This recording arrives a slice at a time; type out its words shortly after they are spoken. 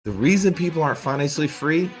The reason people aren't financially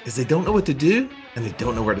free is they don't know what to do and they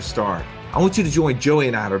don't know where to start. I want you to join Joey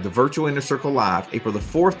and I at the Virtual Inner Circle Live, April the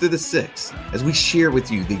 4th through the 6th, as we share with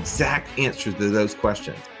you the exact answers to those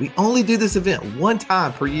questions. We only do this event one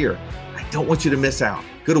time per year. I don't want you to miss out.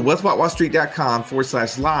 Go to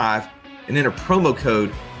wealthwatchwallstreet.com/live and enter promo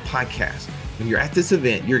code podcast. When you're at this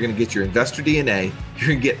event, you're going to get your investor DNA. You're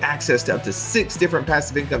going to get access to up to 6 different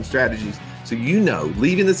passive income strategies. So you know,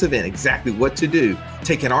 leaving this event, exactly what to do,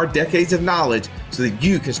 taking our decades of knowledge so that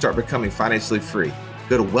you can start becoming financially free.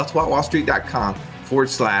 Go to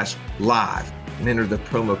wealthwatchwallstreet.com/live and enter the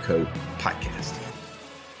promo code podcast.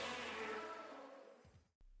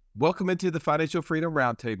 Welcome into the Financial Freedom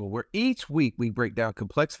Roundtable, where each week we break down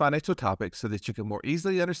complex financial topics so that you can more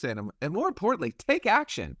easily understand them and, more importantly, take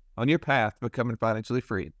action on your path to becoming financially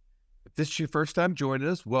free. If this is your first time joining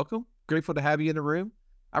us, welcome. Grateful to have you in the room.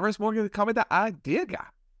 I was more going to call me the idea guy.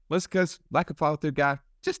 Let's because lack of follow-through guy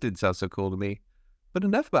just didn't sound so cool to me. But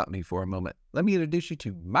enough about me for a moment. Let me introduce you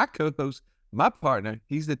to my co-host, my partner.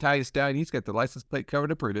 He's the Italian Stallion. He's got the license plate covered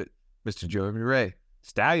to prove it. Mr. Joey Ray.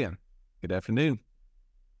 Stallion, good afternoon.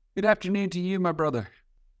 Good afternoon to you, my brother.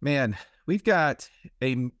 Man, we've got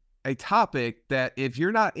a topic that if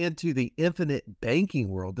you're not into the infinite banking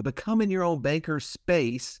world, to becoming your own banker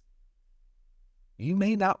space, you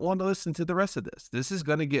may not want to listen to the rest of this. This is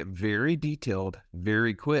going to get very detailed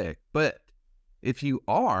very quick. But if you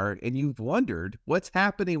are, and you've wondered what's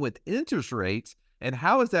happening with interest rates and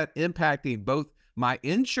how is that impacting both my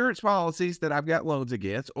insurance policies that I've got loans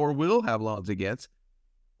against or will have loans against,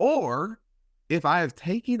 or if I have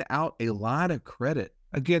taken out a line of credit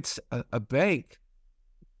against a bank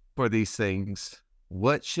for these things,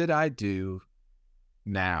 what should I do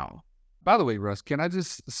now? By the way, Russ, can I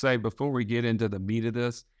just say before we get into the meat of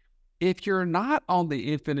this, if you're not on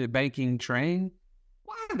the infinite banking train,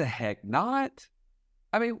 why the heck not?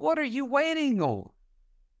 I mean, what are you waiting on?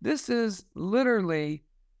 This is literally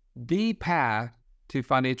the path to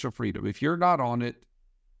financial freedom. If you're not on it,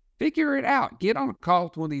 figure it out. Get on a call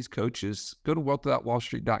with one of these coaches. Go to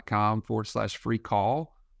wealth.wallstreet.com/free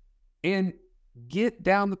call and get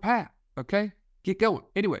down the path. Okay? Get going.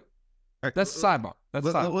 Anyway, that's the sidebar.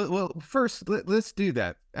 Well, first, let's do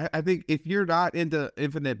that. I think if you're not into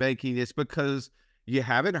infinite banking, it's because you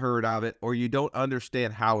haven't heard of it or you don't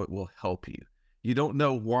understand how it will help you. You don't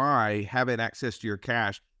know why having access to your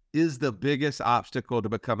cash is the biggest obstacle to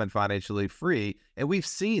becoming financially free. And we've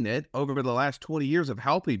seen it over the last 20 years of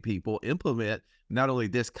helping people implement not only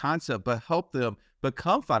this concept, but help them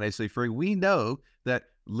become financially free. We know that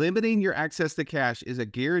limiting your access to cash is a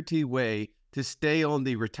guaranteed way to stay on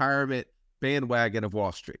the retirement bandwagon of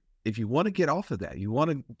Wall Street. If you want to get off of that, you want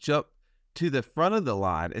to jump to the front of the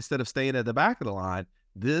line instead of staying at the back of the line,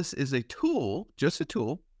 this is a tool, just a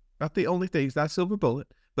tool, not the only thing, it's not a silver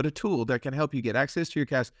bullet, but a tool that can help you get access to your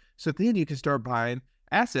cash so then you can start buying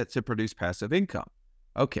assets to produce passive income.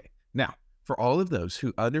 Okay, now, for all of those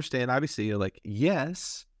who understand IBC, are like,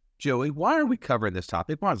 yes, Joey, why are we covering this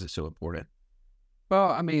topic? Why is it so important? Well,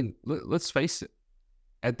 I mean, let's face it.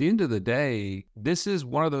 At the end of the day, this is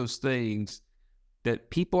one of those things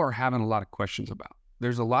that people are having a lot of questions about.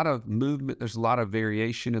 There's a lot of movement. There's a lot of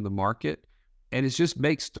variation in the market. And it just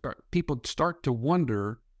makes people start to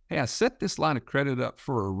wonder, hey, I set this line of credit up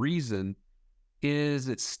for a reason. Is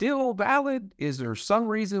it still valid? Is there some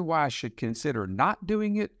reason why I should consider not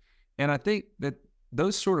doing it? And I think that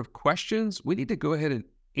those sort of questions, we need to go ahead and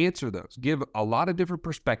answer those, give a lot of different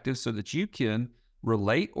perspectives so that you can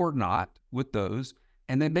relate or not with those,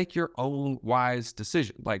 and then make your own wise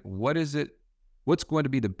decision. Like, what's going to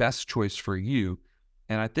be the best choice for you?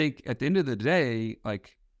 And I think at the end of the day,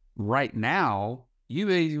 like right now, you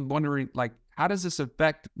may be wondering, like, how does this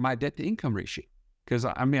affect my debt to income ratio? Because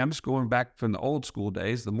I mean, I'm just going back from the old school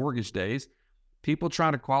days, the mortgage days, people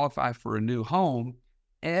trying to qualify for a new home,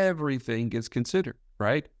 everything gets considered,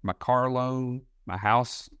 right? My car loan, my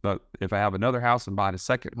house, but if I have another house and buying a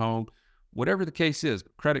second home, whatever the case is,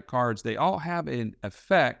 credit cards, they all have an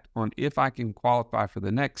effect on if I can qualify for the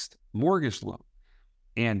next mortgage loan.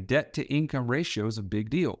 And debt to income ratio is a big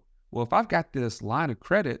deal. Well, if I've got this line of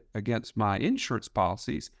credit against my insurance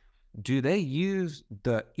policies, do they use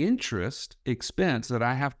the interest expense that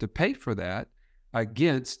I have to pay for that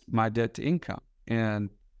against my debt to income? And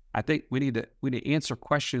I think we need to answer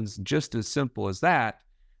questions just as simple as that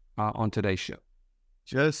on today's show.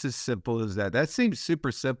 Just as simple as that. That seems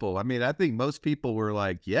super simple. I mean, I think most people were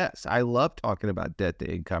like, yes, I love talking about debt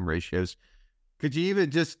to income ratios. Could you even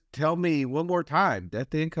just tell me one more time, debt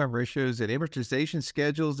to income ratios and amortization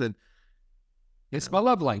schedules and it's my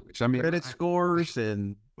love language. I mean, credit scores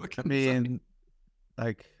and I mean,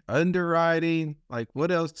 like underwriting, like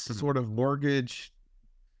what else sort of mortgage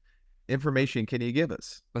information can you give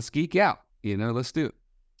us? Let's geek out. Let's do it.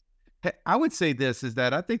 Hey, I would say this is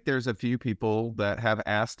that I think there's a few people that have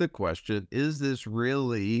asked the question, is this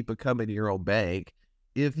really becoming your own bank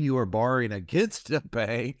if you are borrowing against a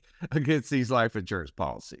bank against these life insurance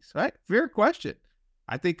policies, right? Fair question.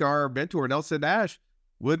 I think our mentor, Nelson Nash,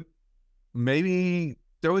 would maybe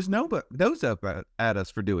throw his nose up at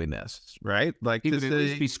us for doing this, right? Like He to would at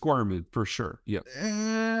least be squirming for sure.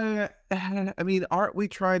 Yeah. I mean, aren't we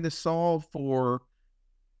trying to solve for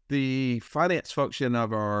the finance function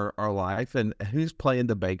of our life and who's playing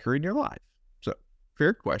the banker in your life? So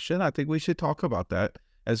fair question. I think we should talk about that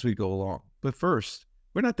as we go along. But first,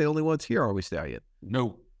 we're not the only ones here, are we, Stallion?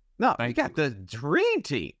 No. We got the dream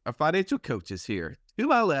team of financial coaches here. To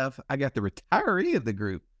my left, I got the retiree of the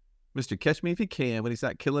group, Mr. Catch Me If You Can, when he's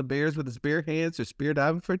not killing bears with his bare hands or spear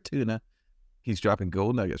diving for tuna. He's dropping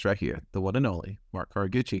gold nuggets right here, the one and only Mark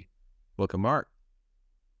Haraguchi. Welcome, Mark.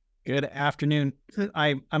 Good afternoon.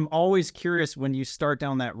 I'm always curious when you start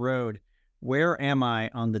down that road, where am I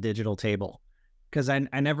on the digital table? Because I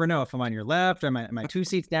never know if I'm on your left, am I 2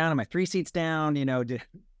 seats down, am I 3 seats down?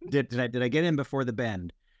 Did I get in before the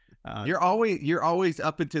bend? You're always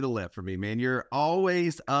up and to the left for me, man. You're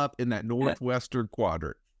always up in that northwestern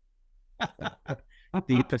quadrant.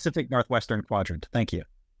 The Pacific Northwestern quadrant. Thank you.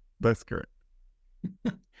 That's correct.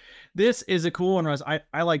 This is a cool one, Russ.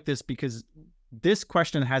 I like this because this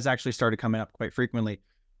question has actually started coming up quite frequently.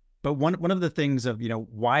 But one of the things of,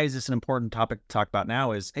 why is this an important topic to talk about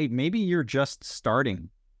now is, hey, maybe you're just starting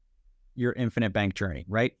your infinite bank journey,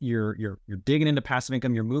 right? You're digging into passive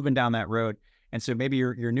income, you're moving down that road. And so maybe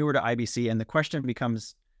you're newer to IBC, and the question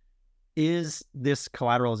becomes, is this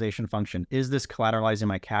collateralization function, is this collateralizing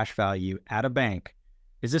my cash value at a bank?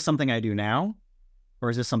 Is this something I do now, or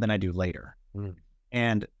is this something I do later?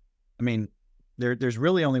 And I mean, there's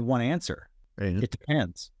really only one answer. It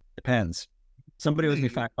depends. Somebody owes me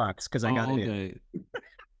 $5 because I got it.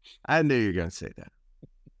 I knew you were going to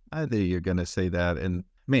say that. And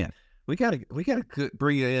man, we gotta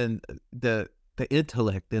bring in the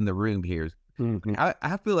intellect in the room here. Mm-hmm.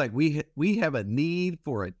 I feel like we have a need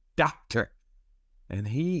for a doctor, and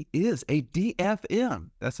he is a DFM.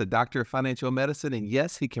 That's a doctor of financial medicine, and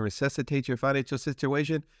yes, he can resuscitate your financial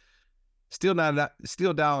situation. Still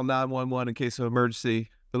dial 911 in case of emergency.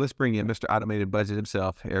 But let's bring in Mr. Automated Budget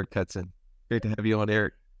himself, Eric Cutson. Great to have you on,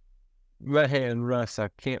 Eric. Hey, and Russ, I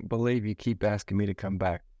can't believe you keep asking me to come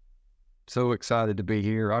back. So excited to be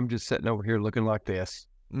here. I'm just sitting over here looking like this.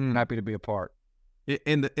 Happy to be a part.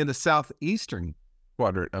 In the southeastern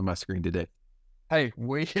quadrant of my screen today. Hey,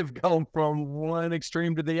 we have gone from one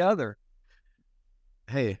extreme to the other.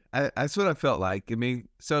 Hey, that's what I felt like. I mean,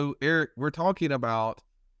 so Eric, we're talking about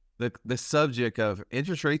the subject of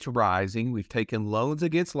interest rates rising. We've taken loans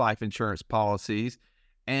against life insurance policies,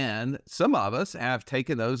 and some of us have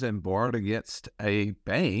taken those and borrowed against a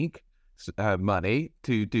bank money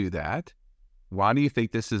to do that. Why do you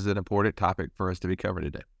think this is an important topic for us to be covering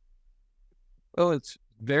today? Well, it's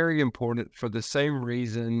very important for the same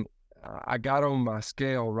reason. I got on my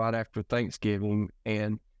scale right after Thanksgiving,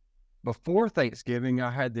 and before Thanksgiving,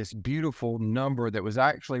 I had this beautiful number that was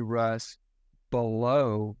actually, Russ,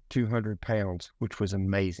 below 200 pounds, which was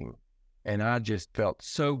amazing. And I just felt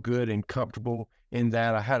so good and comfortable in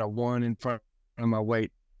that. I had a 1 in front of my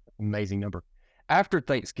weight. Amazing number. After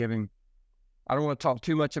Thanksgiving, I don't want to talk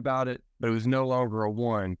too much about it, but it was no longer a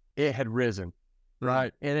 1. It had risen,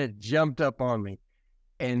 right? And it jumped up on me.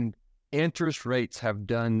 And interest rates have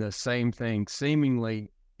done the same thing. Seemingly,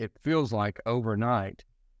 it feels like overnight.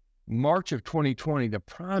 March of 2020, the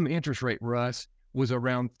prime interest rate, Russ, was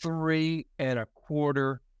around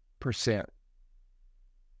 3.25%.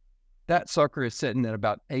 That sucker is sitting at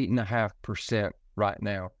about 8.5% right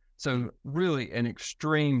now. So really an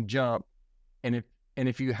extreme jump. And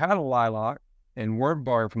if you had a LILOC and weren't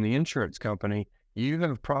borrowing from the insurance company, you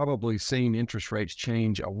have probably seen interest rates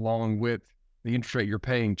change along with the interest rate you're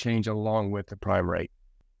paying change along with the prime rate.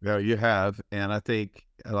 Yeah, you have. And I think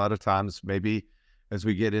a lot of times maybe as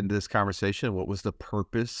we get into this conversation, what was the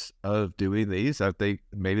purpose of doing these? I think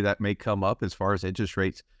maybe that may come up as far as interest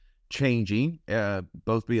rates changing,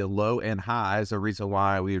 both being low and high is a reason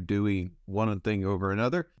why we are doing one thing over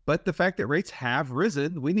another. But the fact that rates have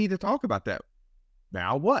risen, we need to talk about that.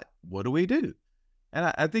 Now what? What do we do?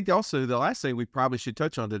 And I think also the last thing we probably should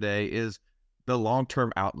touch on today is the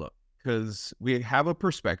long-term outlook, because we have a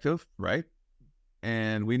perspective, right?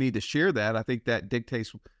 And we need to share that. I think that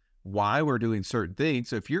dictates why we're doing certain things.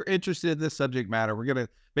 So if you're interested in this subject matter, we're going to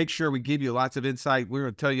make sure we give you lots of insight. We're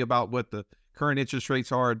going to tell you about what the current interest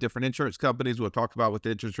rates are at different insurance companies. We'll talk about what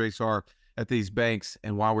the interest rates are at these banks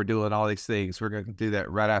and why we're doing all these things. We're going to do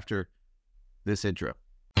that right after this intro.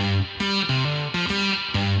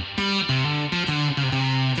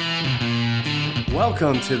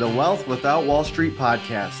 Welcome to the Wealth Without Wall Street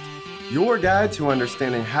podcast, your guide to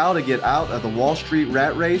understanding how to get out of the Wall Street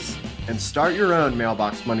rat race and start your own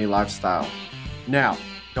mailbox money lifestyle. Now,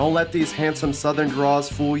 don't let these handsome Southern draws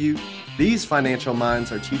fool you. These financial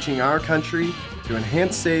minds are teaching our country to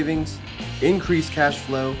enhance savings, increase cash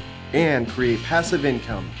flow, and create passive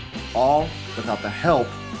income, all without the help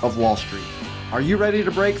of Wall Street. Are you ready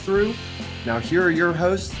to break through? Now here are your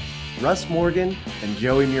hosts, Russ Morgan and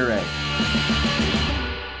Joey Murray.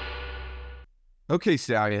 Okay,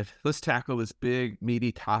 Stallion, let's tackle this big,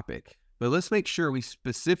 meaty topic. But let's make sure we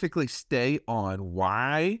specifically stay on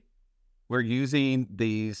why we're using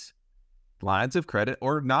these lines of credit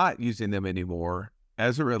or not using them anymore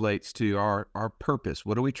as it relates to our purpose.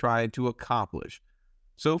 What are we trying to accomplish?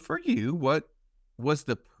 So for you, what was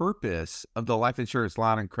the purpose of the life insurance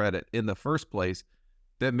line of credit in the first place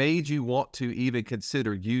that made you want to even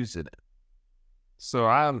consider using it? So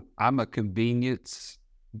I'm a convenience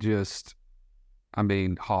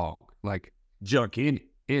hog, like junkie,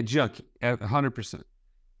 junkie, 100%.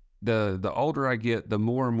 The older I get, the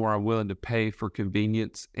more and more I'm willing to pay for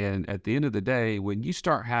convenience. And at the end of the day, when you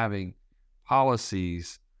start having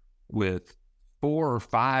policies with 4 or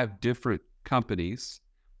 5 different companies,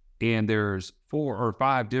 and there's 4 or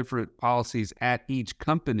 5 different policies at each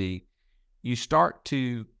company, you start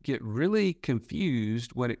to get really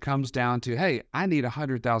confused when it comes down to, hey, I need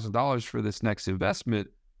 $100,000 for this next investment.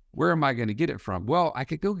 Where am I going to get it from? Well, I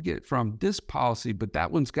could go get it from this policy, but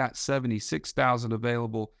that one's got $76,000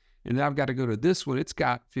 available. And then I've got to go to this one. It's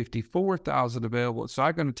got $54,000 available. So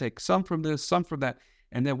I'm going to take some from this, some from that.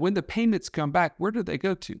 And then when the payments come back, where do they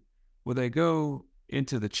go to? Well, they go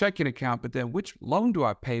into the checking account, but then which loan do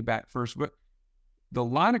I pay back first? But the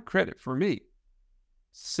line of credit for me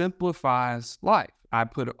simplifies life. I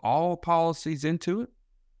put all policies into it.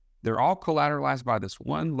 They're all collateralized by this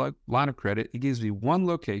one line of credit. It gives me one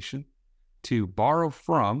location to borrow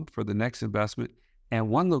from for the next investment and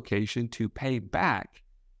one location to pay back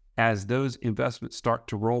as those investments start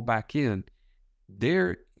to roll back in.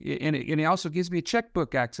 And it also gives me a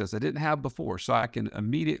checkbook access I didn't have before, so I can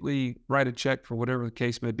immediately write a check for whatever the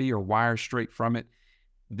case may be or wire straight from it.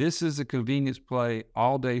 This is a convenience play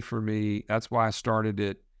all day for me. That's why I started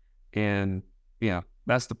it. And yeah,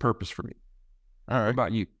 that's the purpose for me. All right. What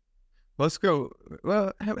about you? Let's go.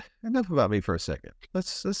 Well, enough about me for a second.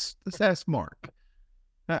 Let's ask Mark.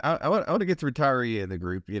 I want to get the retiree in the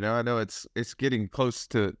group. You know, I know it's getting close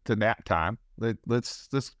to nap time. Let's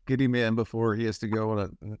get him in before he has to go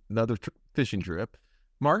on another fishing trip.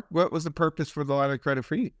 Mark, what was the purpose for the line of credit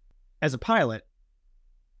for you? As a pilot,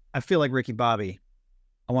 I feel like Ricky Bobby.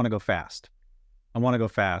 I want to go fast. I want to go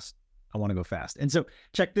fast. I want to go fast. And so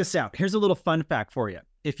check this out. Here's a little fun fact for you.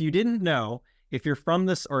 If you didn't know, if you're from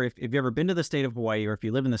this, or if you've ever been to the state of Hawaii, or if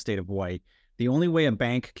you live in the state of Hawaii, the only way a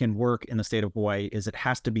bank can work in the state of Hawaii is it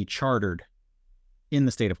has to be chartered in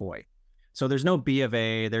the state of Hawaii. So there's no B of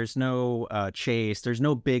A, there's no Chase, there's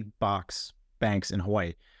no big box banks in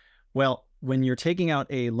Hawaii. Well, when you're taking out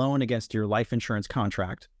a loan against your life insurance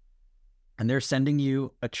contract and they're sending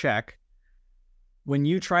you a check, when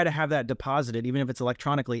you try to have that deposited, even if it's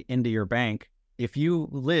electronically into your bank, if you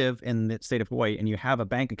live in the state of Hawaii and you have a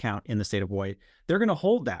bank account in the state of Hawaii, they're going to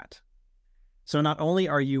hold that. So not only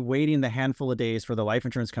are you waiting the handful of days for the life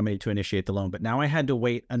insurance company to initiate the loan, but now I had to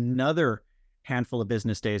wait another handful of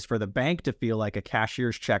business days for the bank to feel like a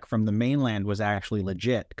cashier's check from the mainland was actually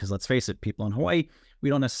legit. Because let's face it, people in Hawaii, we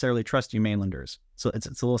don't necessarily trust you mainlanders. So it's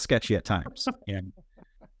a little sketchy at times. You know?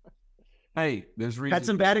 Hey, there's reason. Had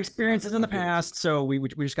some bad experiences in the past, so we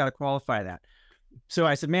just got to qualify that. So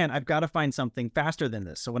I said, man, I've got to find something faster than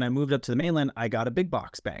this. So when I moved up to the mainland, I got a big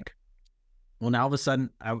box bank. Well, now all of a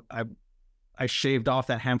sudden, I shaved off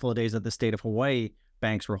that handful of days that the state of Hawaii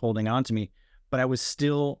banks were holding on to me, but I was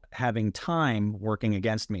still having time working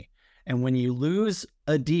against me. And when you lose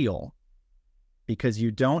a deal because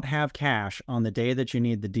you don't have cash on the day that you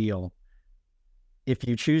need the deal, if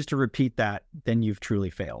you choose to repeat that, then you've truly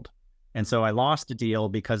failed. And so I lost a deal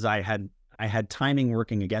because I had timing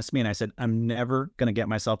working against me. And I said, I'm never going to get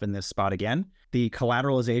myself in this spot again. The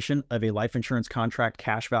collateralization of a life insurance contract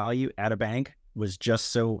cash value at a bank was just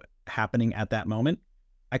so happening at that moment.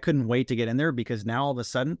 I couldn't wait to get in there because now all of a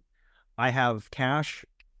sudden I have cash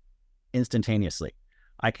instantaneously.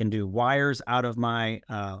 I can do wires out of my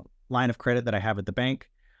line of credit that I have at the bank.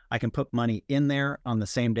 I can put money in there on the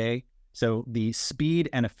same day. So the speed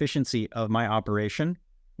and efficiency of my operation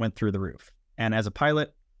went through the roof. And as a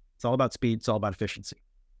pilot, it's all about speed. It's all about efficiency.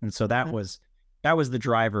 And so that was the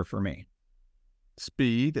driver for me.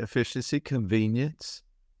 Speed, efficiency, convenience.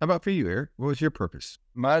 How about for you, Eric? What was your purpose?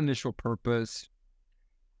 My initial purpose,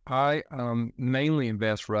 I mainly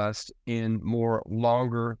invest, Russ, in more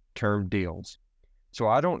longer term deals. So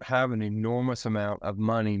I don't have an enormous amount of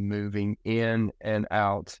money moving in and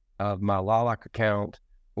out of my Lilac account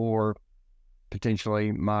or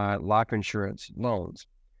potentially my life insurance loans.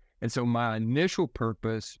 And so my initial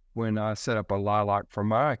purpose when I set up a Lilac for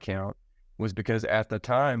my account was because at the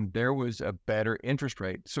time there was a better interest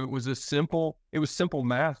rate. So it was simple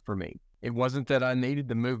math for me. It wasn't that I needed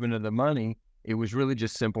the movement of the money. It was really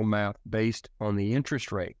just simple math based on the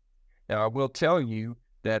interest rate. Now, I will tell you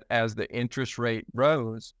that as the interest rate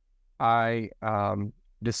rose, I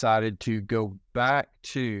decided to go back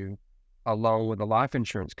to a loan with a life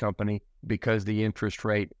insurance company because the interest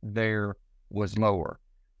rate there was lower.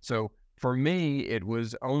 So for me, it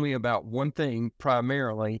was only about one thing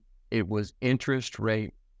primarily. It was interest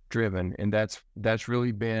rate driven. And that's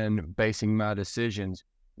really been basing my decisions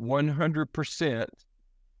 100%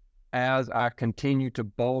 as I continue to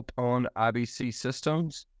bolt on IBC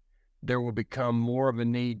systems. There will become more of a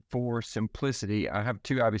need for simplicity. I have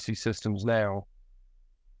 2 IBC systems now.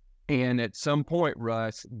 And at some point,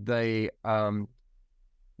 Russ, the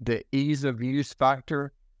ease of use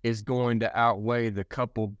factor is going to outweigh the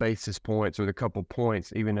couple basis points or the couple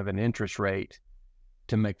points, even of an interest rate,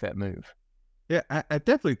 to make that move. Yeah, I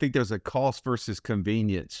definitely think there's a cost versus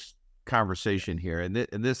convenience conversation here. And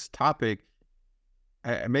this topic,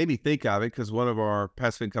 it made me think of it because one of our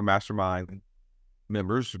passive income mastermind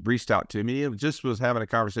members reached out to me and just was having a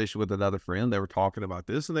conversation with another friend. They were talking about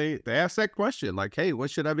this and they asked that question like, hey, what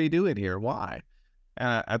should I be doing here? Why?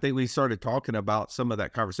 I think we started talking about some of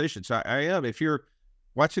that conversation. So I am, if you're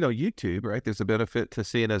watching on YouTube, right, there's a benefit to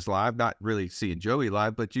seeing us live, not really seeing Joey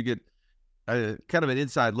live, but you get a kind of an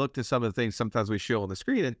inside look to some of the things sometimes we show on the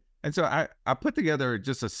screen. And so I put together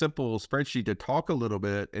just a simple spreadsheet to talk a little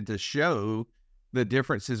bit and to show the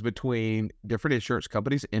differences between different insurance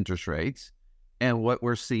companies' interest rates and what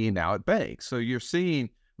we're seeing now at banks. So you're seeing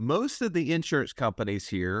most of the insurance companies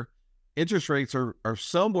here, interest rates are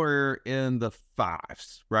somewhere in the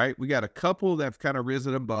 5s, right? We got a couple that have kind of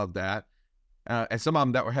risen above that, and some of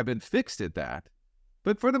them that have been fixed at that.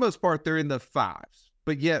 But for the most part, they're in the 5s.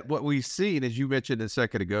 But yet what we've seen, as you mentioned a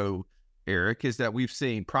second ago, Eric, is that we've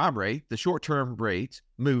seen prime rate, the short-term rates,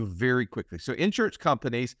 move very quickly. So insurance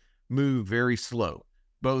companies move very slow,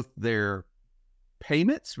 both their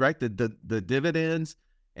payments, right? The dividends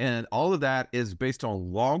and all of that is based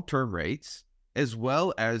on long-term rates as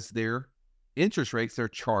well as their interest rates they're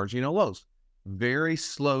charging on loans. Very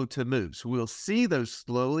slow to move. So we'll see those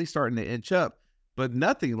slowly starting to inch up, but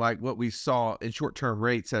nothing like what we saw in short-term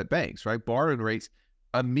rates at banks, right? Borrowing rates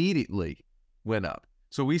immediately went up.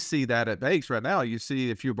 So we see that at banks right now. You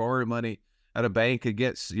see if you're borrowing money at a bank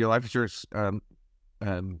against your life insurance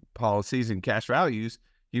policies and cash values,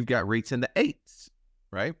 you've got rates in the 8s,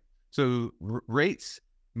 right? So rates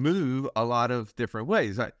move a lot of different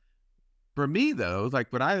ways. For me, though,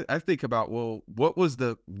 like when I think about, well, what was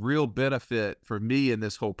the real benefit for me in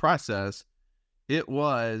this whole process? It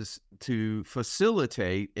was to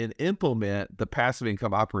facilitate and implement the passive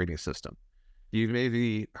income operating system. You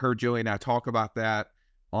maybe heard Joey and I talk about that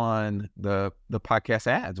on the podcast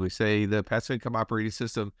ads. We say the passive income operating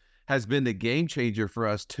system has been the game changer for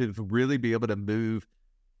us to really be able to move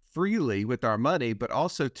freely with our money, but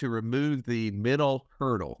also to remove the mental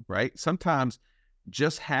hurdle, right? Sometimes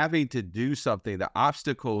just having to do something, the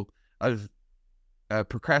obstacle of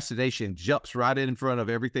procrastination jumps right in front of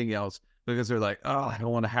everything else because they're like, oh, I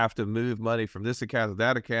don't want to have to move money from this account to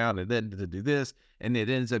that account and then to do this. And it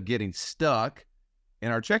ends up getting stuck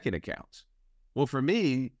in our checking accounts. Well, for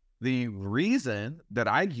me, the reason that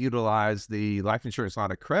I utilize the life insurance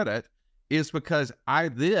line of credit is because I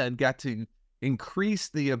then got to increase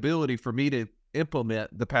the ability for me to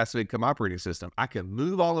implement the passive income operating system. I can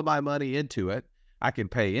move all of my money into it. I can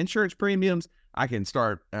pay insurance premiums. I can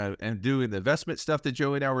start and doing the investment stuff that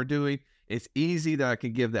Joey and I were doing. It's easy that I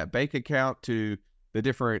can give that bank account to the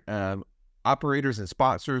different operators and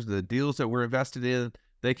sponsors, the deals that we're invested in.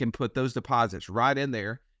 They can put those deposits right in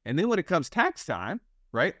there. And then when it comes tax time,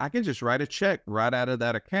 right, I can just write a check right out of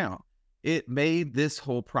that account. It made this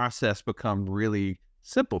whole process become really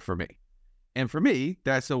simple for me. And for me,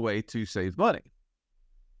 that's a way to save money.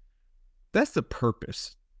 That's the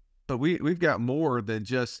purpose. But we've got more than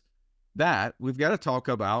just that. We've got to talk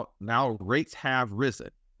about now rates have risen,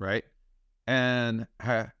 right? And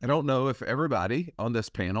I don't know if everybody on this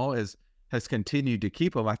panel has continued to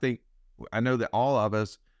keep them. I know that all of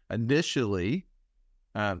us initially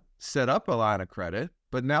set up a line of credit,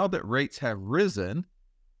 but now that rates have risen,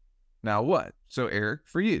 now what? So Eric,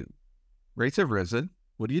 for you, rates have risen.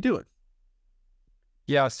 What are you doing?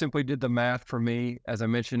 Yeah, I simply did the math for me. As I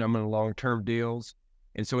mentioned, I'm in long-term deals.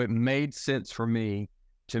 And so it made sense for me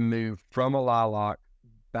to move from a LILOC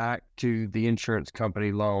back to the insurance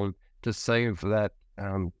company loan to save for that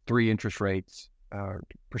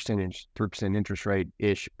 3% interest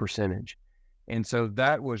rate-ish percentage. And so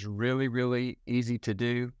that was really, really easy to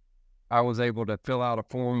do. I was able to fill out a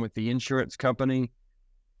form with the insurance company.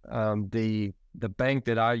 The bank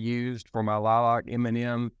that I used for my LILOC,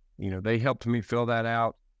 M&M, they helped me fill that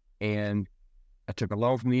out. And I took a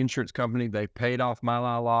loan from the insurance company. They paid off my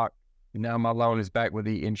LILOC. Now my loan is back with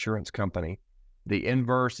the insurance company. The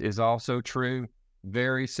inverse is also true.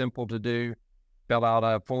 Very simple to do. Fill out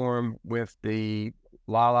a form with the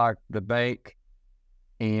LILOC, the bank,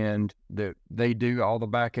 and they do all the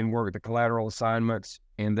back end work, the collateral assignments,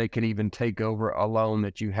 and they can even take over a loan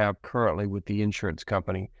that you have currently with the insurance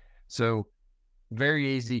company. So very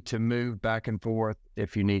easy to move back and forth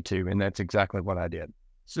if you need to, and that's exactly what I did.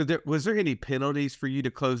 So was there any penalties for you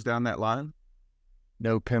to close down that line?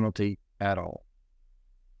 No penalty at all.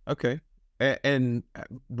 Okay. And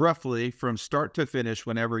roughly from start to finish,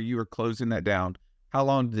 whenever you were closing that down, how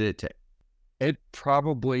long did it take? It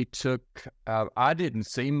probably took, I didn't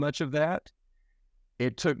see much of that.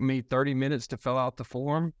 It took me 30 minutes to fill out the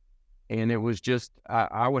form, and it was just,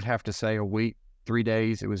 I would have to say a week, 3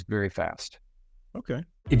 days. It was very fast. Okay.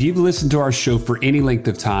 If you've listened to our show for any length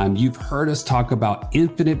of time, you've heard us talk about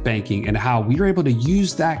infinite banking and how we were able to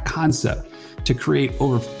use that concept to create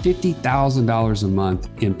over $50,000 a month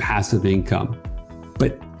in passive income.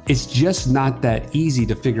 But it's just not that easy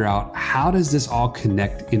to figure out, how does this all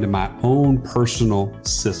connect into my own personal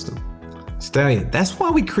system? Stallion, that's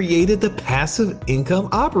why we created the passive income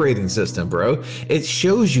operating system, bro. It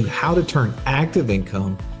shows you how to turn active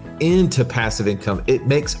income into passive income. It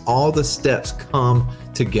makes all the steps come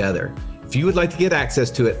together. If you would like to get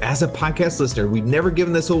access to it as a podcast listener, we've never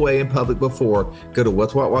given this away in public before, go to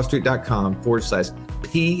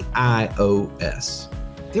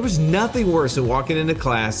what'swhatwallstreet.com/PIOS. There was nothing worse than walking into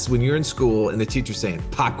class when you're in school and the teacher saying,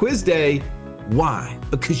 pop quiz day. Why?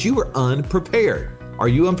 Because you were unprepared. Are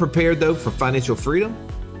you unprepared though for financial freedom?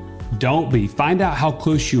 Don't be. Find out how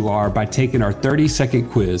close you are by taking our 30-second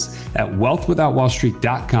quiz at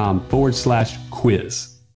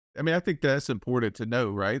wealthwithoutwallstreet.com/quiz. I mean, I think that's important to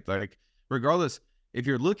know, right? Like, regardless, if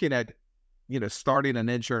you're looking at, starting an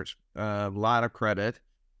insurance line of credit,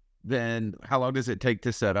 then how long does it take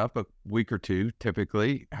to set up? A week or two,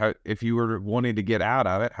 typically. If you were wanting to get out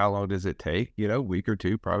of it, how long does it take? A week or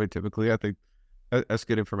two, probably typically. I think that's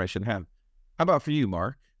good information to have. How about for you,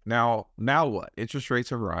 Mark? Now what? Interest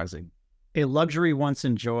rates are rising. A luxury once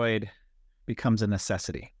enjoyed becomes a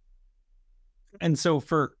necessity. And so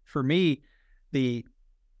for me, the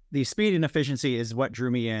speed and efficiency is what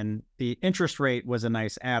drew me in. The interest rate was a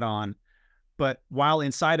nice add-on. But while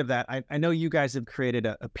inside of that, I know you guys have created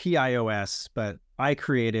a PIOS, but I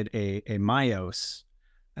created a MIOS,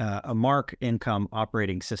 a Mark Income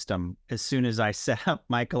Operating System, as soon as I set up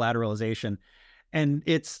my collateralization. And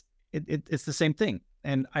it's the same thing.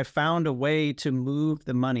 And I found a way to move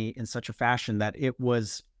the money in such a fashion that it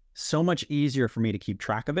was so much easier for me to keep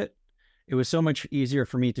track of it. It was so much easier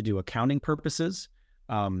for me to do accounting purposes.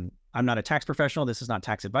 I'm not a tax professional. This is not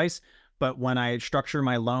tax advice. But when I structure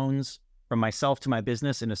my loans from myself to my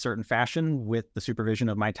business in a certain fashion with the supervision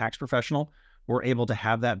of my tax professional, we're able to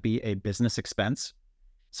have that be a business expense.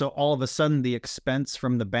 So all of a sudden, the expense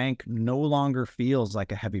from the bank no longer feels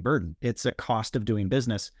like a heavy burden. It's a cost of doing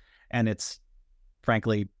business. And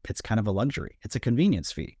frankly, it's kind of a luxury. It's a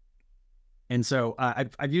convenience fee. And so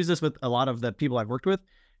I've used this with a lot of the people I've worked with.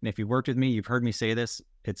 And if you've worked with me, you've heard me say this,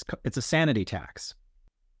 it's a sanity tax.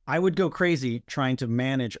 I would go crazy trying to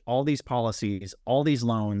manage all these policies, all these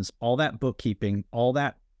loans, all that bookkeeping, all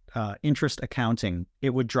that interest accounting.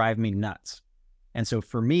 It would drive me nuts. And so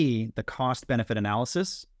for me, the cost benefit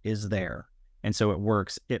analysis is there. And so it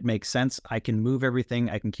works. It makes sense. I can move everything.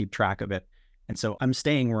 I can keep track of it. And so I'm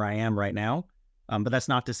staying where I am right now. But that's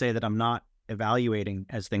not to say that I'm not evaluating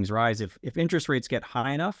as things rise. If interest rates get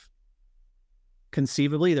high enough,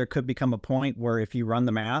 conceivably, there could become a point where if you run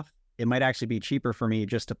the math, it might actually be cheaper for me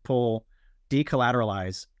just to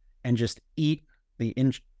decollateralize and just eat the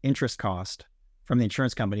interest cost from the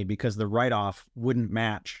insurance company, because the write-off wouldn't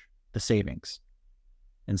match the savings.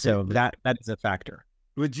 And so that is a factor.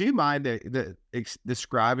 Would you mind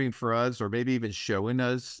describing for us, or maybe even showing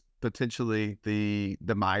us potentially the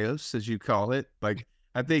MIOS, as you call it? Like,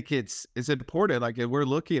 I think it's important. Like, if we're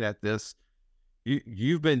looking at this,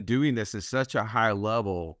 you've been doing this at such a high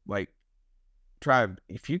level. Like,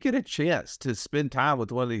 if you get a chance to spend time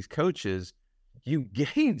with one of these coaches, you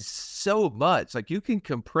gain so much. Like, you can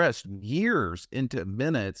compress years into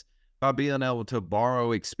minutes by being able to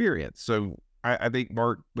borrow experience. So I think,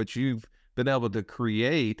 Mark, what you've been able to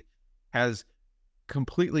create has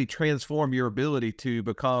completely transformed your ability to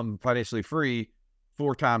become financially free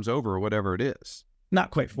 4 times over, or whatever it is. Not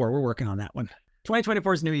quite 4. We're working on that one.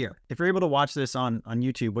 2024 is new year. If you're able to watch this on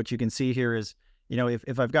YouTube, what you can see here is,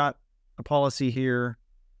 if I've got a policy here,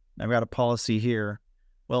 I've got a policy here.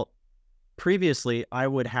 Well, previously I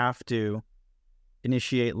would have to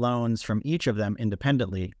initiate loans from each of them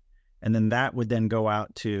independently. And then that would then go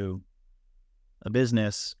out to a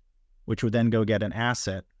business, which would then go get an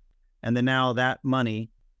asset. And then now that money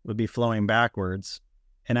would be flowing backwards.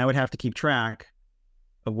 And I would have to keep track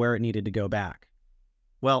of where it needed to go back.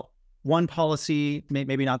 Well, 1 policy,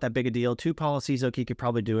 maybe not that big a deal. 2 policies, okay, you could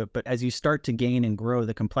probably do it. But as you start to gain and grow,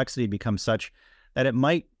 the complexity becomes such that it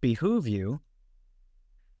might behoove you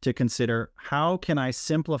to consider, how can I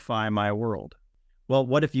simplify my world? Well,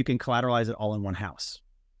 what if you can collateralize it all in one house?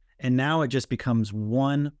 And now it just becomes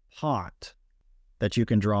one pot that you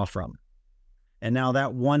can draw from. And now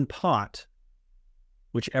that one pot,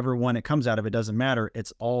 whichever one it comes out of, it doesn't matter.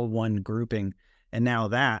 It's all one grouping. And now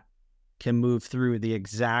that can move through the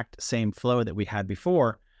exact same flow that we had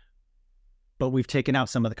before, but we've taken out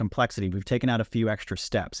some of the complexity. We've taken out a few extra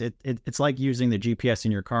steps. It's like using the GPS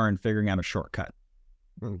in your car and figuring out a shortcut.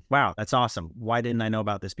 Wow, that's awesome. Why didn't I know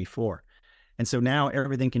about this before? And so now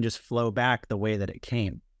everything can just flow back the way that it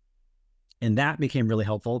came. And that became really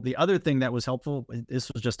helpful. The other thing that was helpful,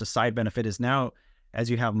 this was just a side benefit, is now as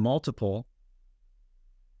you have multiple,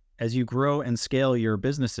 as you grow and scale your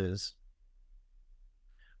businesses,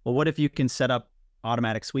 well, what if you can set up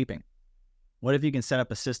automatic sweeping? What if you can set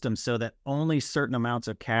up a system so that only certain amounts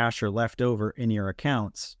of cash are left over in your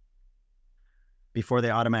accounts before they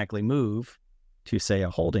automatically move to, say, a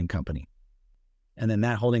holding company? And then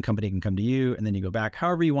that holding company can come to you, and then you go back,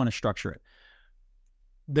 however you want to structure it.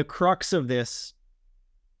 The crux of this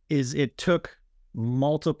is it took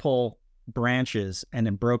multiple branches and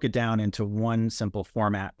it broke it down into one simple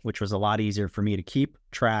format, which was a lot easier for me to keep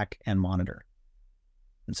track and monitor.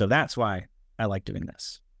 And so that's why I like doing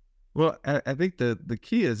this. Well, I think the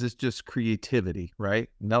key is it's just creativity, right?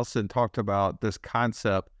 Nelson talked about this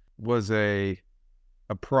concept was a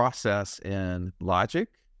process in logic,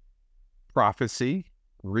 prophecy,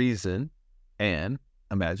 reason, and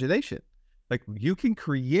imagination. Like, you can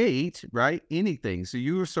create, right, anything. So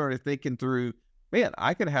you were sort of thinking through, man,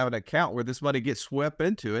 I can have an account where this money gets swept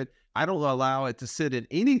into it. I don't allow it to sit in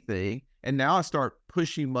anything. And now I start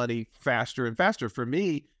pushing money faster and faster. For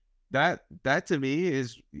me, that to me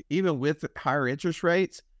is, even with higher interest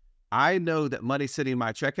rates, I know that money sitting in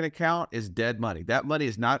my checking account is dead money. That money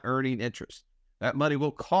is not earning interest. That money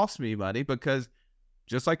will cost me money because,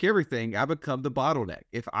 just like everything, I become the bottleneck.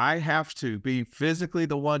 If I have to be physically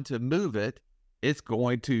the one to move it, it's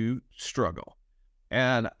going to struggle.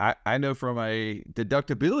 And I know from a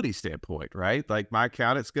deductibility standpoint, right? Like, my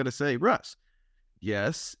accountant's going to say, Russ,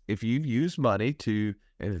 yes, if you've used money to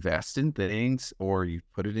invest in things or you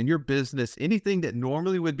put it in your business, anything that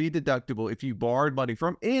normally would be deductible, if you borrowed money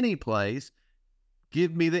from any place,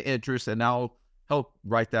 give me the interest and I'll help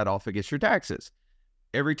write that off against your taxes.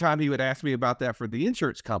 Every time he would ask me about that for the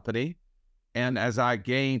insurance company, and as I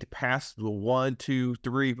gained past the 1, 2,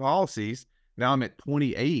 3 policies, now I'm at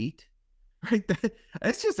 28, right?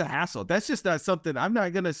 That's just a hassle. That's just not something. I'm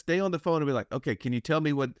not going to stay on the phone and be like, okay, can you tell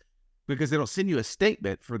me what, because they don't send you a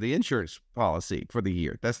statement for the insurance policy for the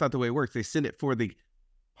year. That's not the way it works. They send it for the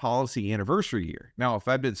policy anniversary year. Now, if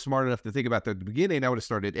I'd been smart enough to think about that at the beginning, I would have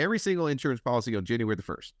started every single insurance policy on January the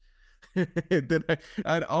 1st. Then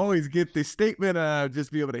I'd always get the statement and I'd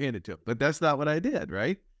just be able to hand it to them. But that's not what I did,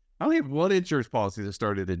 right? I only have one insurance policy that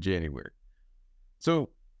started in January. So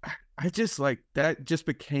I just, like, that just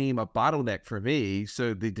became a bottleneck for me.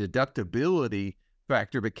 So the deductibility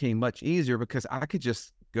factor became much easier because I could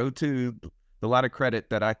just go to the line of credit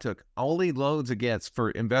that I took only loans against for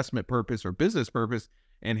investment purpose or business purpose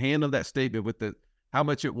and hand him that statement with how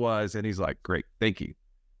much it was. And he's like, great, thank you.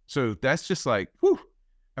 So that's just like, whew.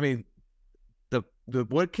 I mean,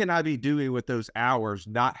 what can I be doing with those hours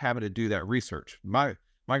not having to do that research? My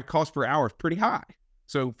cost per hour is pretty high.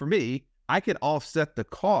 So for me, I can offset the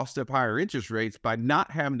cost of higher interest rates by not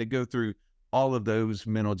having to go through all of those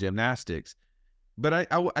mental gymnastics. But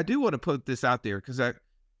I do want to put this out there because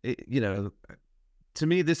to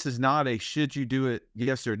me, this is not a should you do it,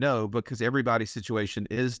 yes or no, because everybody's situation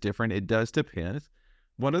is different. It does depend.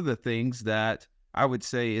 One of the things that I would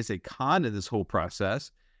say is a con of this whole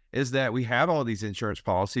process is that we have all these insurance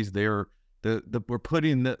policies. We're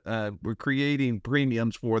creating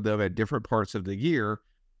premiums for them at different parts of the year,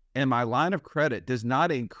 and my line of credit does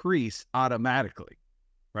not increase automatically,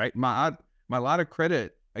 right? My line of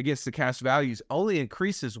credit against the cash values only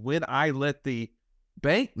increases when I let the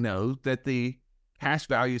bank know that the cash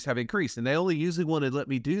values have increased, and they only usually want to let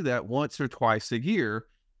me do that once or twice a year.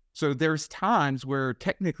 So there's times where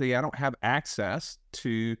technically I don't have access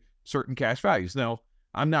to certain cash values. Now,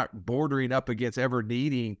 I'm not bordering up against ever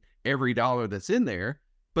needing every dollar that's in there,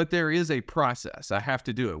 but there is a process. I have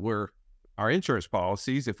to do it where our insurance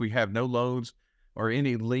policies, if we have no loans or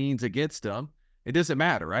any liens against them, it doesn't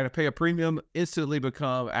matter, right? I pay a premium, instantly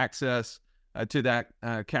become access to that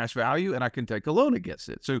cash value, and I can take a loan against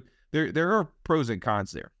it. So there are pros and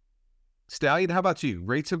cons there. Stallion, how about you?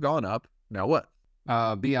 Rates have gone up. Now what?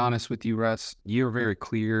 Be honest with you, Russ. You're very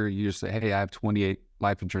clear. You just say, hey, I have 28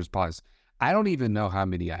 life insurance policies. I don't even know how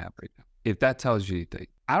many I have right now. If that tells you anything,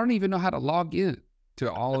 I don't even know how to log in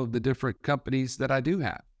to all of the different companies that I do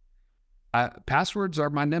have. Passwords are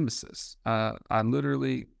my nemesis. I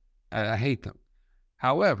hate them.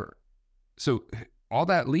 However, so all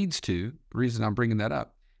that leads to the reason I'm bringing that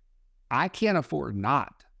up. I can't afford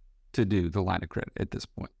not to do the line of credit at this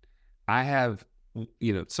point. I have,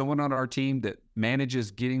 someone on our team that manages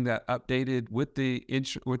getting that updated with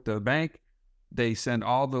the bank. They send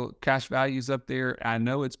all the cash values up there. I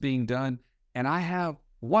know it's being done, and I have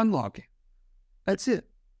one login. That's it.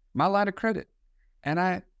 My line of credit, and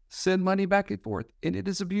I send money back and forth, and it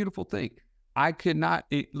is a beautiful thing. I could not,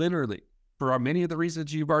 literally, for many of the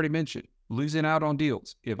reasons you've already mentioned, losing out on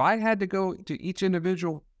deals. If I had to go to each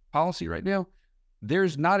individual policy right now,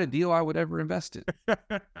 there's not a deal I would ever invest in.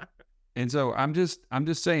 And so I'm just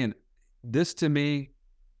saying, this to me,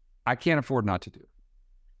 I can't afford not to do it.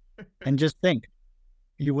 And just think,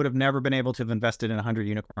 you would have never been able to have invested in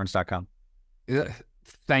 100unicorns.com.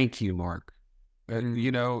 Thank you, Mark.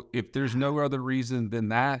 If there's no other reason than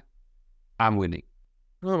that, I'm winning.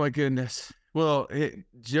 Oh my goodness. Well,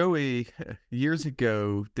 Joey years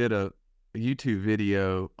ago did a YouTube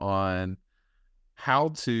video on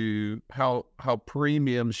how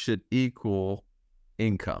premiums should equal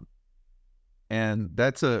income. And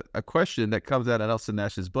that's a question that comes out of Nelson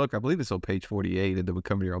Nash's book. I believe it's on page 48 in the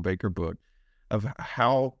Becoming Your Own Banker book, of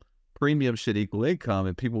how premiums should equal income.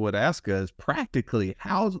 And people would ask us, practically,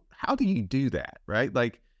 how do you do that, right?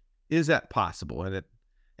 Like, is that possible?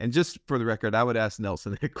 And just for the record, I would ask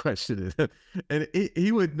Nelson that question, and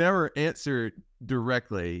he would never answer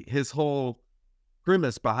directly. His whole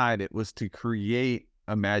premise behind it was to create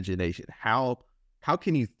imagination. How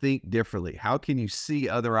can you think differently? How can you see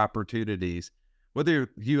other opportunities? Whether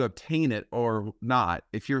you obtain it or not,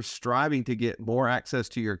 if you're striving to get more access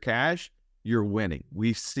to your cash, you're winning.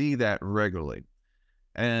 We see that regularly.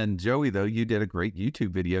 And Joey, though, you did a great YouTube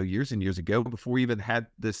video years and years ago before we even had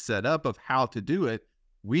this set up of how to do it.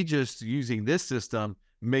 We just, using this system,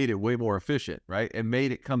 made it way more efficient, right? And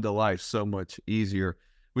made it come to life so much easier,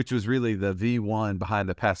 which was really the V1 behind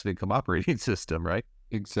the passive income operating system, right?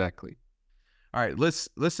 Exactly. All right, let's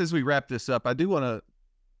as we wrap this up, I do want to,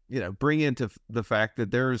 bring into the fact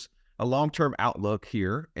that there's a long-term outlook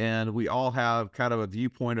here, and we all have kind of a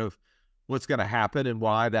viewpoint of what's going to happen and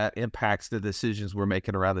why that impacts the decisions we're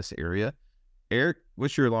making around this area. Eric,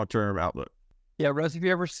 what's your long-term outlook? Yeah, Russ, have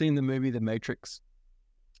you ever seen the movie The Matrix?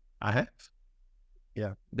 I have.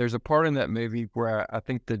 Yeah, there's a part in that movie where I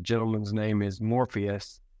think the gentleman's name is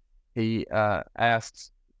Morpheus. He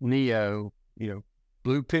asks Neo,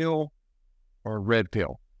 blue pill or red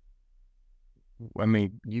pill? I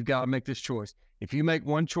mean, you got to make this choice. If you make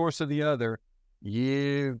one choice or the other,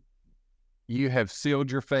 you have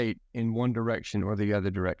sealed your fate in one direction or the other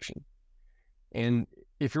direction. And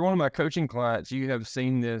if you're one of my coaching clients, you have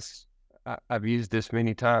seen this. I've used this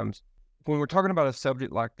many times. When we're talking about a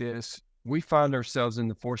subject like this, we find ourselves in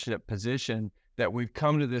the fortunate position that we've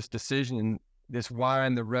come to this decision, this Y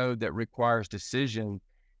in the road that requires decision.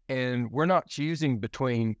 And we're not choosing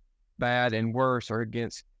between bad and worse or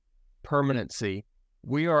against permanency.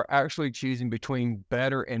 We are actually choosing between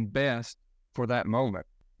better and best for that moment.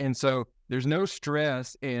 And so there's no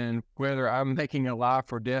stress in whether I'm making a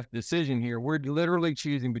life or death decision here. We're literally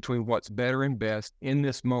choosing between what's better and best in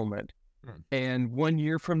this moment. And 1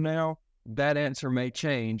 year from now, that answer may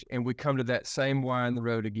change, and we come to that same Y in the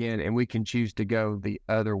road again, and we can choose to go the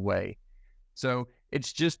other way. So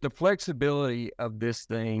it's just the flexibility of this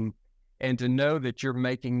thing, and to know that you're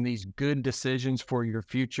making these good decisions for your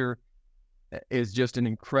future is just an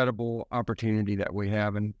incredible opportunity that we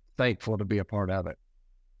have, and thankful to be a part of it.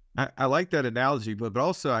 I like that analogy, but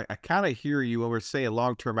also I kind of hear you when we're saying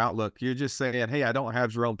long-term outlook. You're just saying, hey, I don't have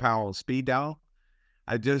Jerome Powell on speed dial.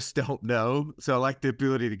 I just don't know. So I like the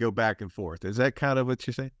ability to go back and forth. Is that kind of what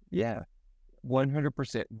you're saying? Yeah,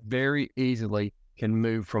 100%. Very easily can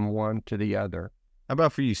move from one to the other. How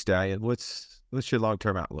about for you, Stallion? What's your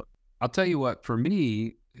long-term outlook? I'll tell you what, for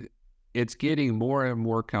me, it's getting more and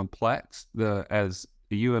more complex as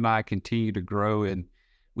you and I continue to grow. And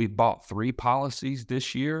we've bought 3 policies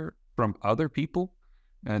this year from other people,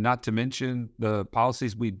 and not to mention the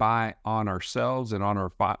policies we buy on ourselves and on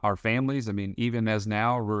our families. I mean, even as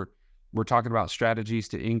now we're talking about strategies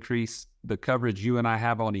to increase the coverage you and I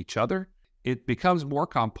have on each other. It becomes more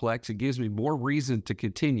complex. It gives me more reason to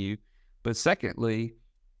continue. But secondly,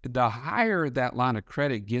 the higher that line of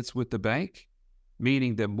credit gets with the bank,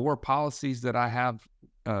 meaning the more policies that I have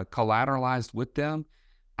collateralized with them,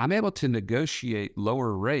 I'm able to negotiate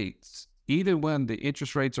lower rates. Even when the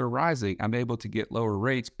interest rates are rising, I'm able to get lower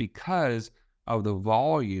rates because of the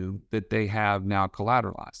volume that they have now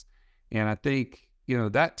collateralized. And I think,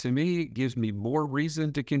 that to me gives me more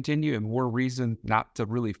reason to continue and more reason not to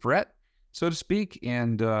really fret, so to speak,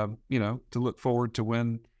 and, to look forward to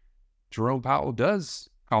when Jerome Powell does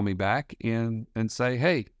call me back and say,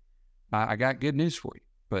 hey, I got good news for you.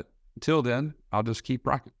 But until then, I'll just keep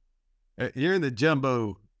rocking. You're in the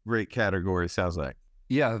jumbo rate category, sounds like.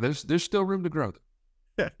 Yeah, there's still room to grow.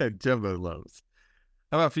 Jumbo loans.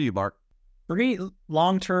 How about for you, Mark? For me,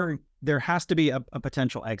 long term, there has to be a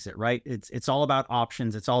potential exit, right? It's all about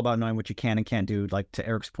options. It's all about knowing what you can and can't do, like to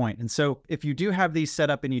Eric's point. And so if you do have these set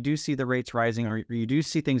up and you do see the rates rising, or you do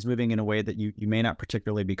see things moving in a way that you may not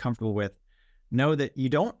particularly be comfortable with, know that you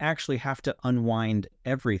don't actually have to unwind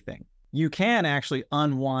everything. You can actually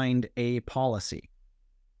unwind a policy.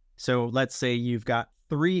 So let's say you've got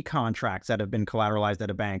 3 contracts that have been collateralized at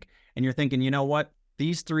a bank, and you're thinking, you know what,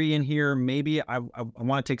 these 3 in here, maybe I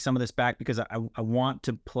want to take some of this back because I want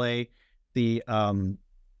to play the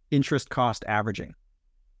interest cost averaging.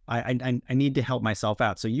 I need to help myself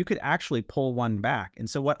out. So you could actually pull one back. And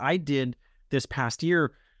so what I did this past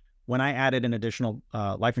year, when I added an additional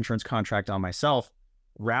life insurance contract on myself,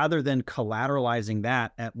 rather than collateralizing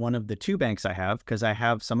that at one of the 2 banks I have, because I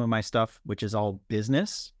have some of my stuff, which is all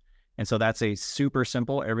business. And so that's a super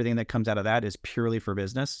simple, everything that comes out of that is purely for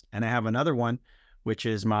business. And I have another one, which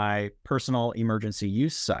is my personal emergency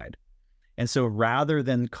use side. And so rather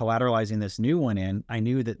than collateralizing this new one in, I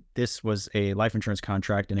knew that this was a life insurance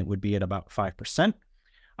contract and it would be at about 5%.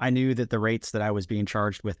 I knew that the rates that I was being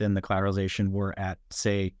charged within the collateralization were at,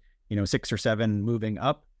 say, 6 or 7 moving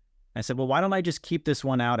up. I said, well, why don't I just keep this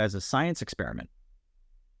one out as a science experiment?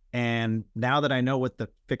 And now that I know what the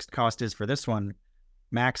fixed cost is for this one,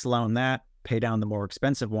 max loan that, pay down the more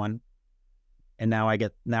expensive one, and now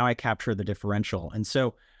I capture the differential. And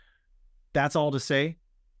so that's all to say,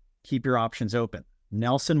 keep your options open.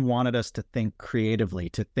 Nelson wanted us to think creatively,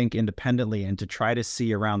 to think independently, and to try to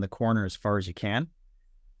see around the corner as far as you can.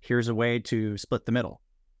 Here's a way to split the middle.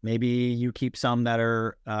 Maybe you keep some that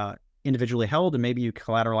are individually held, and maybe you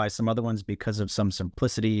collateralize some other ones because of some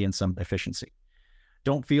simplicity and some efficiency.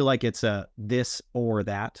 Don't feel like it's a this or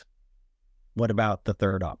that. What about the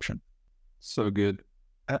third option? So good.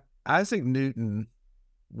 Isaac Newton,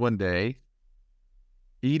 one day,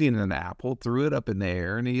 eating an apple, threw it up in the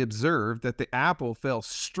air, and he observed that the apple fell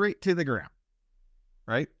straight to the ground,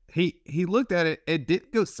 right? He looked at it. It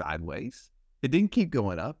didn't go sideways. It didn't keep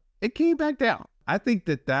going up. It came back down. I think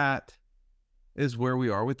that is where we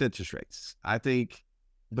are with interest rates. I think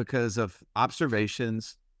because of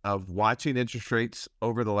observations of watching interest rates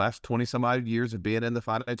over the last 20 some odd years of being in the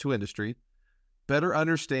financial industry, better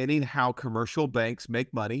understanding how commercial banks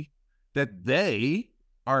make money, that they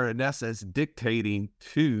are in essence dictating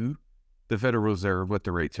to the Federal Reserve what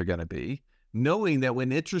the rates are going to be, knowing that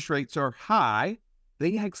when interest rates are high,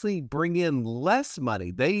 they actually bring in less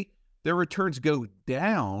money. Their returns go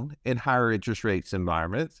down in higher interest rates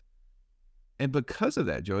environments. And because of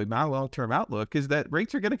that, Joey, my long-term outlook is that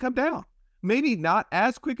rates are going to come down. Maybe not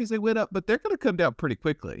as quick as they went up, but they're going to come down pretty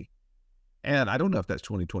quickly. And I don't know if that's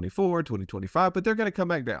 2024, 2025, but they're going to come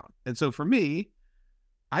back down. And so for me,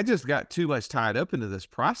 I just got too much tied up into this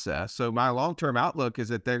process. So my long-term outlook is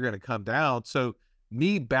that they're going to come down. So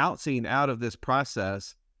me bouncing out of this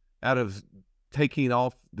process, out of taking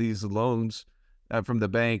off these loans from the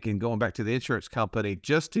bank and going back to the insurance company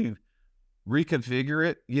just to reconfigure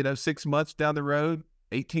it, 6 months down the road,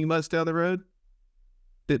 18 months down the road,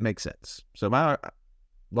 it makes sense. So my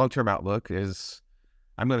long-term outlook is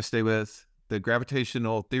I'm going to stay with the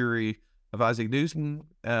gravitational theory of Isaac Newton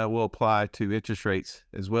will apply to interest rates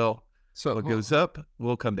as well. So it goes up,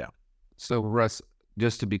 will come down. So Russ,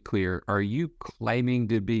 just to be clear, are you claiming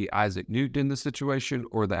to be Isaac Newton in the situation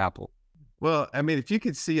or the apple? Well, I mean, if you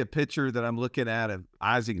could see a picture that I'm looking at of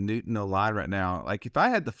Isaac Newton online right now, like if I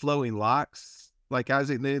had the flowing locks like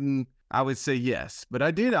Isaac Newton, I would say yes, but I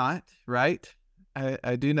do not, right?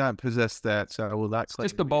 I do not possess that, so I will not claim.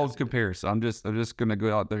 Just a bold comparison. I'm just going to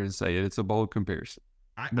go out there and say it. It's a bold comparison.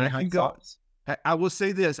 I can go. I will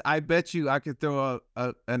say this. I bet you I could throw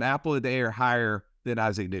an apple in the air higher than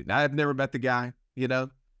Isaac Newton. I have never met the guy, you know.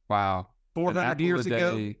 Wow. 400 years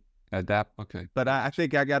ago. Okay. But I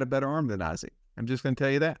think I got a better arm than Isaac. I'm just going to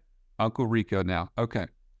tell you that. Uncle Rico now. Okay.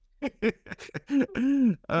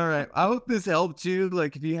 All right. I hope this helped you.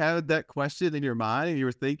 Like if you had that question in your mind and you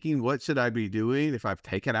were thinking, what should I be doing if I've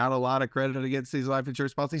taken out a lot of credit against these life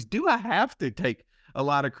insurance policies? Do I have to take a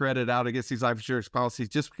lot of credit out against these life insurance policies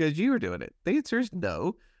just because you were doing it? The answer is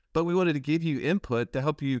no. But we wanted to give you input to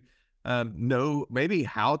help you know maybe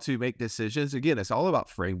how to make decisions. Again, it's all about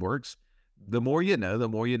frameworks. The more you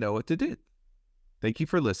know what to do. Thank you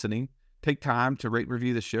for listening. Take time to rate and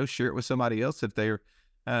review the show. Share it with somebody else if they're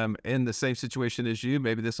in the same situation as you.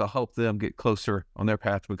 Maybe this will help them get closer on their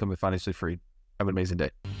path to becoming financially free. Have an amazing day.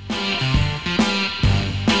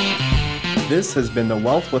 This has been the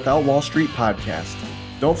Wealth Without Wall Street podcast.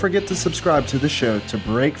 Don't forget to subscribe to the show to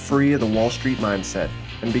break free of the Wall Street mindset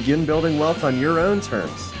and begin building wealth on your own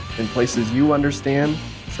terms in places you understand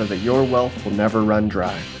so that your wealth will never run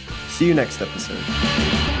dry. See you next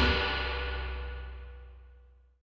episode.